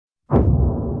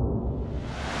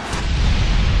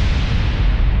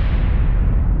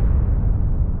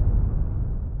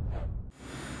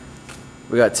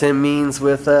We got Tim Means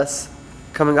with us,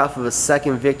 coming off of a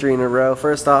second victory in a row.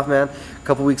 First off, man, a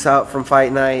couple weeks out from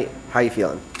fight night. How you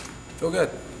feeling? Feel good.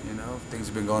 You know, things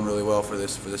have been going really well for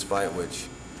this fight, which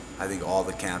I think all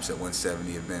the camps at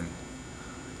 170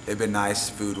 they've been nice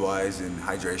food-wise and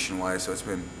hydration-wise. So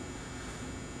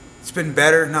it's been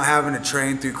better not having to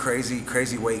train through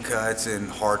crazy weight cuts and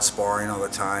hard sparring all the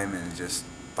time, and just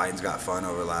fighting's got fun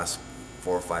over the last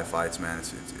 4 or 5 fights, man.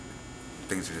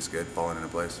 Things are just good, falling into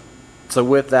place. So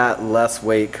with that less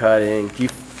weight cutting,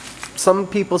 some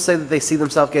people say that they see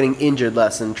themselves getting injured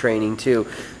less in training too,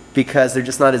 because they're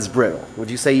just not as brittle. Would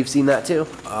you say you've seen that too?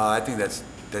 I think that's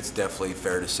definitely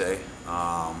fair to say.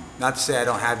 Not to say I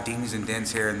don't have dings and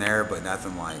dents here and there, but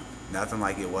nothing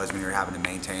like it was when you were having to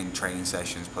maintain training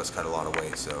sessions plus cut a lot of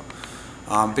weight. So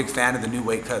big fan of the new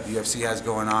weight cut the UFC has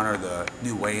going on, or the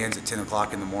new weigh-ins at 10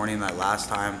 o'clock in the morning. That last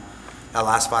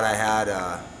fight I had,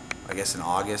 I guess in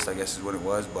August, I guess is when it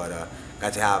was, but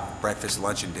got to have breakfast,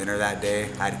 lunch, and dinner that day.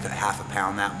 I had to cut half a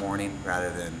pound that morning rather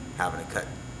than having to cut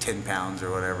 10 pounds or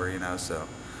whatever, you know. So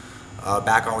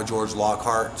back on with George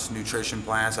Lockhart's nutrition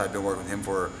plan. So I've been working with him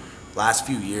for last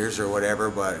few years or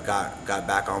whatever, but got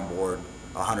back on board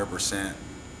 100%.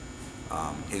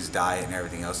 His diet and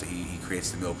everything else. So he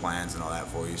creates the meal plans and all that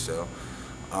for you. So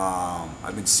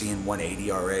I've been seeing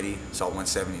 180 already. Saw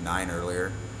 179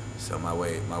 earlier. So my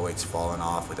weight's falling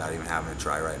off without even having to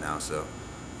try right now. So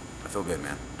I feel good,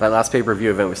 man. That last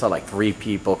pay-per-view event, we saw like 3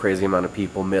 people, crazy amount of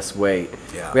people miss weight.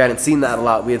 Yeah. We hadn't seen that a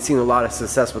lot. We had seen a lot of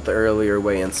success with the earlier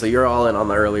weigh-ins. So you're all in on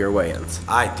the earlier weigh-ins.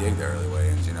 I dig the early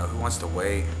weigh-ins. You know, who wants to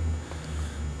wait?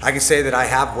 I can say that I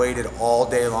have waited all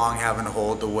day long, having to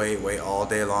hold the wait all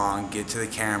day long, get to the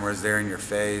cameras, they're in your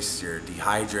face, you're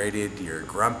dehydrated, you're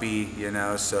grumpy, you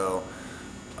know. So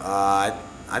I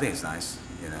think it's nice,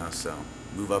 you know. So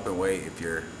move up and weight if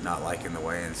you're not liking the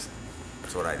weigh-ins.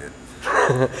 That's what I did.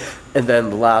 And then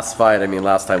the last fight, I mean,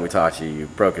 last time we talked to you, you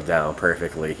broke it down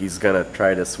perfectly. He's going to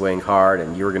try to swing hard,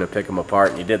 and you were going to pick him apart,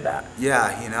 and you did that.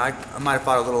 Yeah, you know, I might have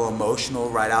fought a little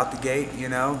emotional right out the gate, you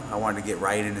know. I wanted to get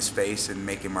right in his face and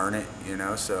make him earn it, you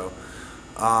know. So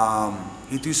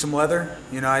he threw some leather.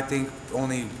 You know, I think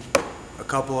only a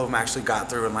couple of them actually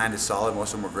got through and landed solid.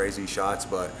 Most of them were grazing shots,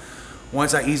 but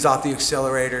once I eased off the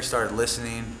accelerator, started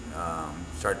listening,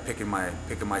 started picking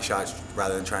my shots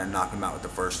rather than trying to knock him out with the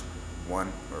first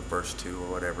one or first 2 or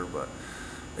whatever. But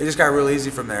it just got real easy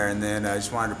from there, and then I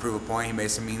just wanted to prove a point. He made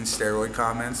some mean steroid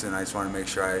comments, and I just wanted to make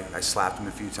sure I slapped him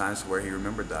a few times to where he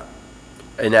remembered that.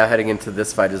 And now heading into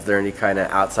this fight, is there any kind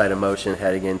of outside emotion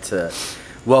heading into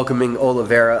welcoming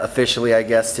Oliveira officially, I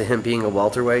guess, to him being a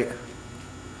welterweight?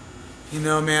 You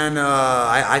know, man,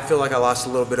 I feel like I lost a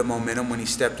little bit of momentum when he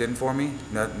stepped in for me.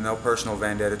 No personal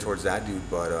vendetta towards that dude,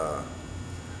 but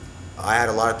I had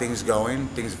a lot of things going.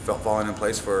 Things falling in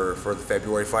place for the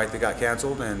February fight that got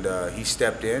canceled, and he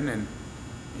stepped in, and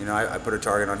you know, I put a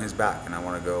target on his back, and I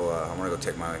want to go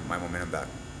take my momentum back.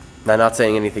 Now, not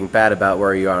saying anything bad about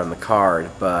where you are on the card,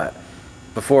 but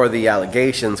before the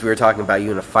allegations, we were talking about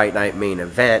you in a fight night main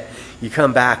event. You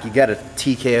come back, you get a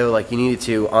TKO like you needed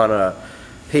to on a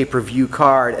pay-per-view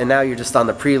card, and now you're just on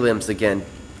the prelims again.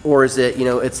 Or is it, you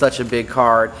know, it's such a big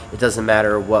card, it doesn't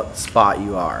matter what spot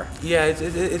you are? Yeah,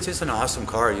 it's just an awesome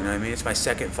card, you know what I mean? It's my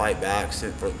second fight back,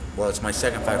 well, it's my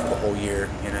second fight for the whole year,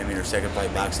 you know what I mean, or second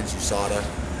fight back since USADA.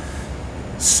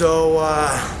 So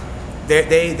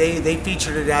they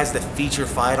featured it as the feature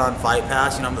fight on Fight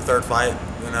Pass. You know, I'm the 3rd fight,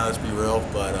 you know, let's be real,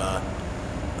 but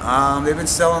they've been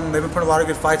putting a lot of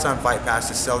good fights on Fight Pass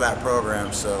to sell that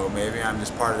program, so maybe I'm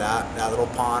just part of that little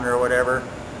pond or whatever.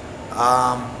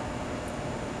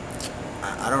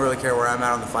 I don't really care where I'm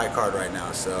at on the fight card right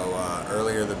now, so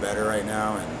earlier the better right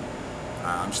now, and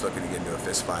I'm just looking to get into a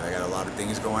fist fight. I got a lot of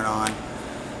things going on.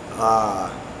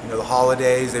 You know, the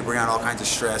holidays, they bring out all kinds of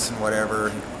stress and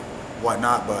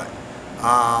whatnot, but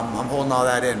I'm holding all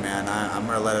that in, man. I'm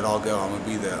gonna let it all go. I'm gonna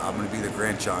be the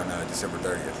Grinch on December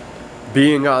 30th.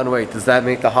 Being on weight, does that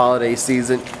make the holiday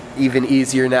season even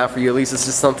easier now for you? At least it's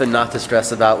just something not to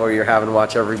stress about where you're having to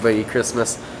watch everybody eat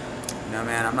Christmas. No,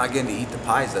 man, I'm not getting to eat the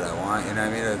pies that I want, you know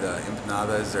what I mean, or the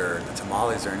empanadas or the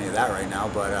tamales or any of that right now,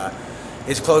 but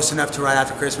it's close enough to right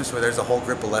after Christmas where there's a whole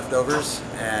grip of leftovers,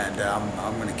 and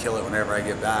I'm going to kill it whenever I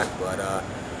get back. But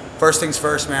first things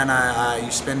first, man,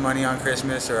 you spend money on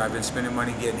Christmas, or I've been spending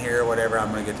money getting here or whatever,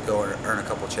 I'm going to get to go earn a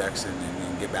couple checks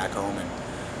and get back home. And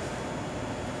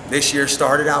this year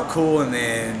started out cool and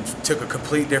then took a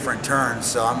complete different turn,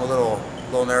 so I'm a little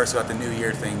nervous about the new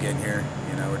year thing getting here.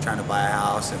 You know, we're trying to buy a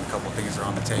house and a couple things are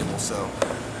on the table, so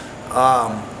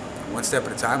one step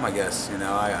at a time, I guess. You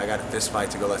know, I got a fist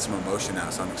fight to go let some emotion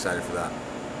out, so I'm excited for that.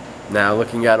 Now,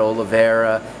 looking at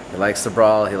Oliveira, he likes to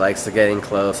brawl, he likes to get in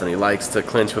close, and he likes to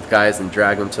clinch with guys and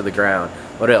drag them to the ground.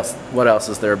 What else? What else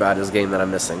is there about his game that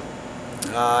I'm missing?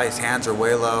 His hands are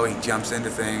way low. He jumps into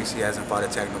things. He hasn't fought a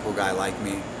technical guy like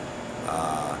me.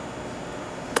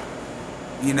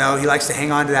 You know, he likes to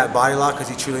hang on to that body lock because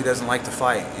he truly doesn't like to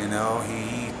fight. You know,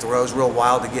 he throws real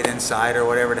wild to get inside or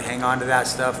whatever to hang on to that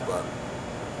stuff. But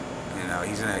you know,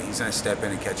 he's gonna step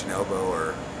in and catch an elbow,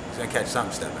 or he's gonna catch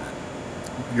something stepping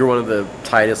in. You're one of the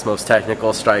tightest, most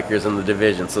technical strikers in the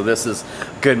division, so this is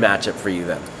a good matchup for you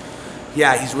then.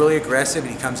 Yeah, he's really aggressive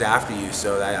and he comes after you,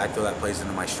 so I feel that plays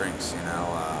into my strengths. You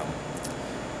know,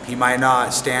 he might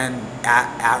not stand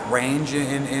at range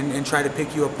and try to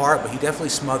pick you apart, but he definitely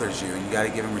smothers you, and you got to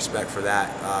give him respect for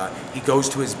that. He goes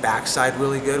to his backside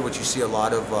really good, which you see a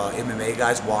lot of MMA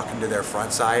guys walking to their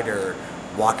front side or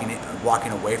walking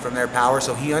away from their power.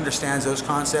 So he understands those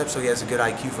concepts, so he has a good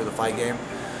IQ for the fight game.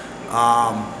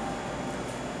 I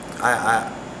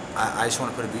just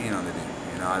want to put a beating on the dude.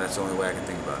 You know, that's the only way I can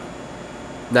think about it.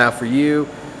 Now for you,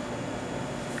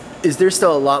 is there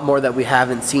still a lot more that we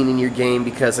haven't seen in your game?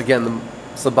 Because again, the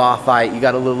Sabah fight, you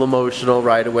got a little emotional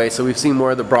right away, so we've seen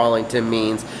more of the brawling Tim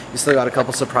Means. You still got a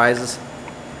couple surprises?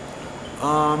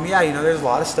 Yeah, you know, there's a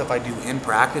lot of stuff I do in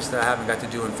practice that I haven't got to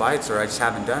do in fights, or I just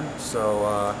haven't done.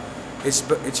 So it's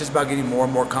just about getting more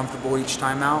and more comfortable each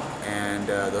time out, and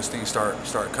those things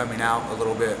start coming out a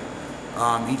little bit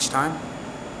each time.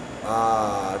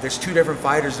 There's two different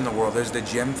fighters in the world. There's the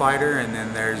gym fighter, and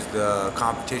then there's the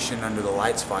competition under the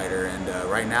lights fighter. And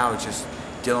right now, it's just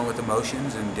dealing with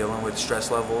emotions and dealing with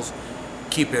stress levels,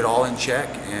 keep it all in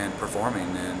check, and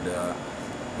performing. And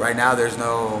right now, there's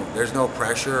no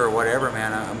pressure or whatever,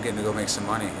 man. I'm getting to go make some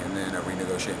money and then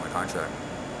renegotiate my contract.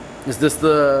 Is this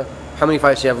how many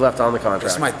fights do you have left on the contract?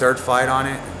 This is my third fight on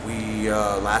it. We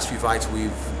last few fights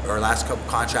last couple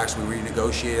contracts we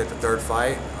renegotiated at the third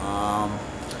fight.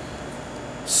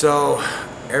 So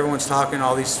everyone's talking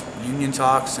all these union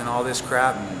talks and all this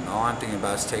crap, and all I'm thinking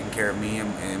about is taking care of me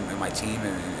and my team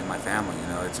and my family. You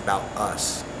know, it's about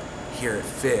us here at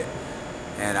Fit,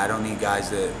 and I don't need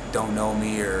guys that don't know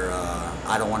me or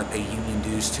I don't want to pay union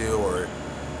dues to, or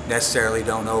necessarily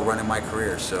don't know running my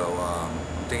career. So I'm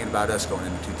thinking about us going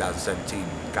into 2017.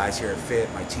 Guys here at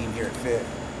Fit, my team here at Fit,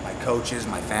 my coaches,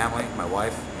 my family, my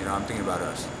wife. You know, I'm thinking about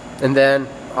us. And then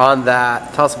on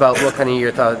that, tell us about what kind of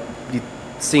year you've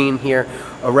seen here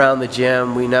around the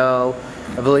gym. We know,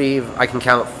 I believe I can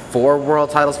count 5 world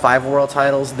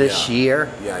titles this year.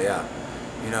 Yeah.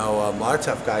 You know, a lot of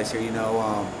tough guys here. You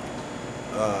know,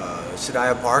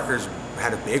 Sadiya Parker's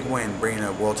had a big win bringing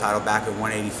a world title back at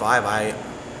 185. I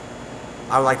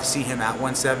would like to see him at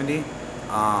 170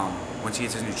 once he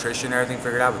gets his nutrition and everything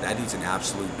figured out. But that dude's an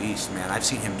absolute beast, man. I've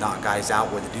seen him knock guys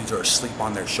out where the dudes are asleep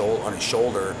on his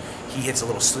shoulder. He hits a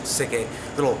little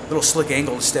slick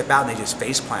angle to step out, and they just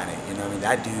face plant it. You know, I mean,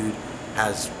 that dude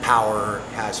has power,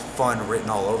 has fun written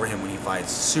all over him when he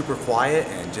fights. Super quiet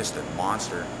and just a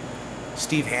monster.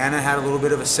 Steve Hanna had a little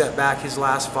bit of a setback his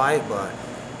last fight, but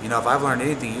you know, if I've learned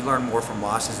anything, you learn more from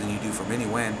losses than you do from any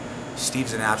win.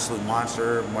 Steve's an absolute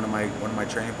monster. One of my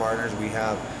training partners. We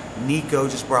have Nico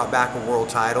just brought back a world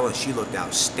title, and she looked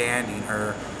outstanding.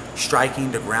 Her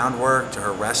striking to groundwork to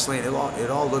her wrestling, it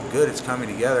all looked good. It's coming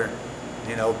together.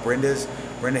 You know, Brenda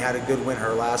had a good win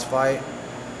her last fight.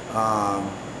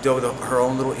 Dealt with her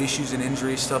own little issues and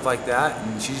injuries, stuff like that,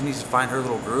 and she just needs to find her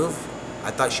little groove.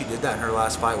 I thought she did that in her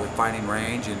last fight with finding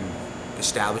range and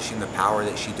establishing the power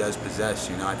that she does possess.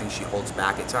 You know, I think she holds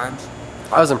back at times.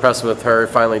 I was impressed with her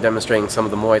finally demonstrating some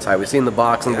of the Muay Thai. We've seen the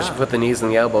boxing, but she put the knees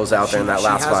and the elbows out there in that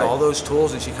last fight. She has all those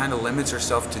tools, and she kind of limits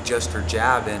herself to just her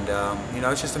jab. And you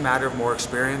know, it's just a matter of more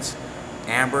experience.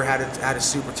 Amber had a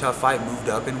super tough fight, moved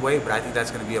up in weight, but I think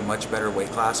that's going to be a much better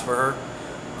weight class for her.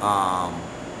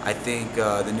 I think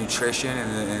the nutrition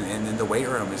and then the weight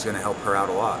room is going to help her out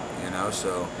a lot. You know,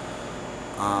 so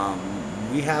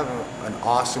we have an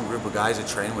awesome group of guys to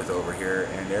train with over here,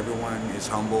 and everyone is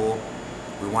humble.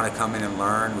 We want to come in and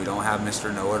learn. We don't have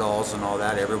Mr. Know-it-alls and all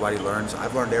that. Everybody learns.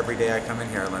 I've learned every day I come in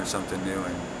here. I learn something new,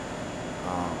 and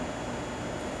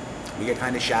we get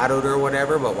kind of shadowed or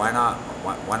whatever. But why not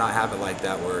have it like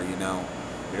that, where you know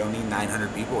we don't need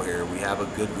 900 people here. We have a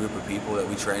good group of people that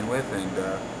we train with, and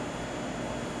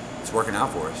it's working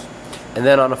out for us. And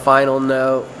then on a final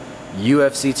note,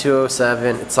 UFC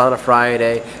 207. It's on a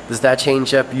Friday. Does that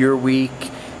change up your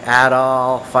week at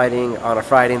all? Fighting on a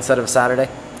Friday instead of a Saturday?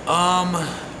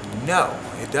 No,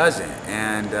 it doesn't.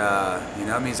 And, you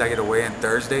know, it means I get away on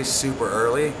Thursday super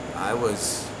early.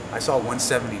 I saw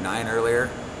 179 earlier,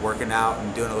 working out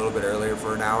and doing a little bit earlier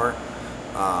for an hour.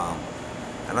 I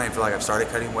don't even feel like I've started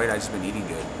cutting weight. I've just been eating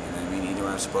good. You know what I mean? Eating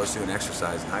when I'm supposed to and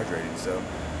exercise and hydrating. So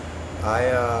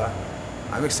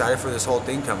I'm excited for this whole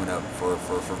thing coming up for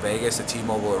Vegas, the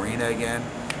T-Mobile Arena again.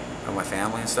 Got my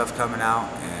family and stuff coming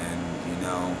out, and you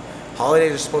know,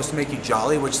 holidays are supposed to make you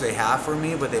jolly, which they have for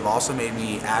me, but they've also made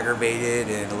me aggravated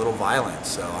and a little violent.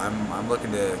 So I'm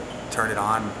looking to turn it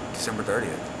on December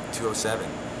 30th, 207.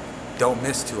 Don't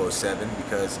miss 207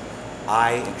 because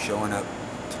I am showing up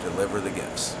to deliver the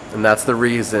gifts. And that's the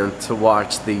reason to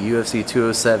watch the UFC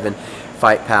 207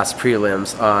 Fight Pass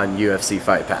prelims on UFC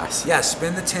Fight Pass. Yeah,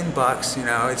 spend the $10. You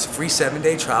know, it's a free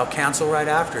 7-day trial. Cancel right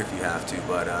after if you have to.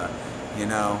 But you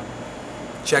know,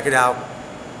 check it out.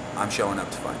 I'm showing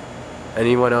up to fight.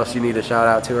 Anyone else you need a shout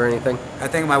out to or anything? I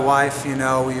think my wife. You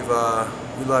know,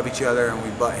 we love each other and we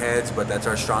butt heads, but that's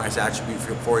our strongest attribute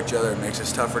for each other. It makes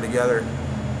us tougher together.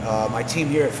 My team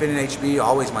here at Fit NHB,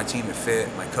 always my team at Fit,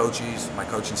 my coaches, my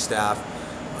coaching staff,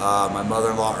 my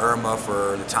mother-in-law Irma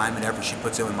for the time and effort she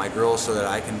puts in with my girls so that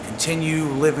I can continue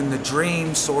living the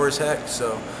dream, sore as heck.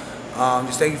 So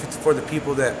just thank you for the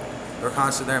people that are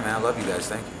constantly there, man. I love you guys.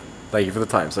 Thank you. Thank you for the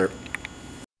time, sir.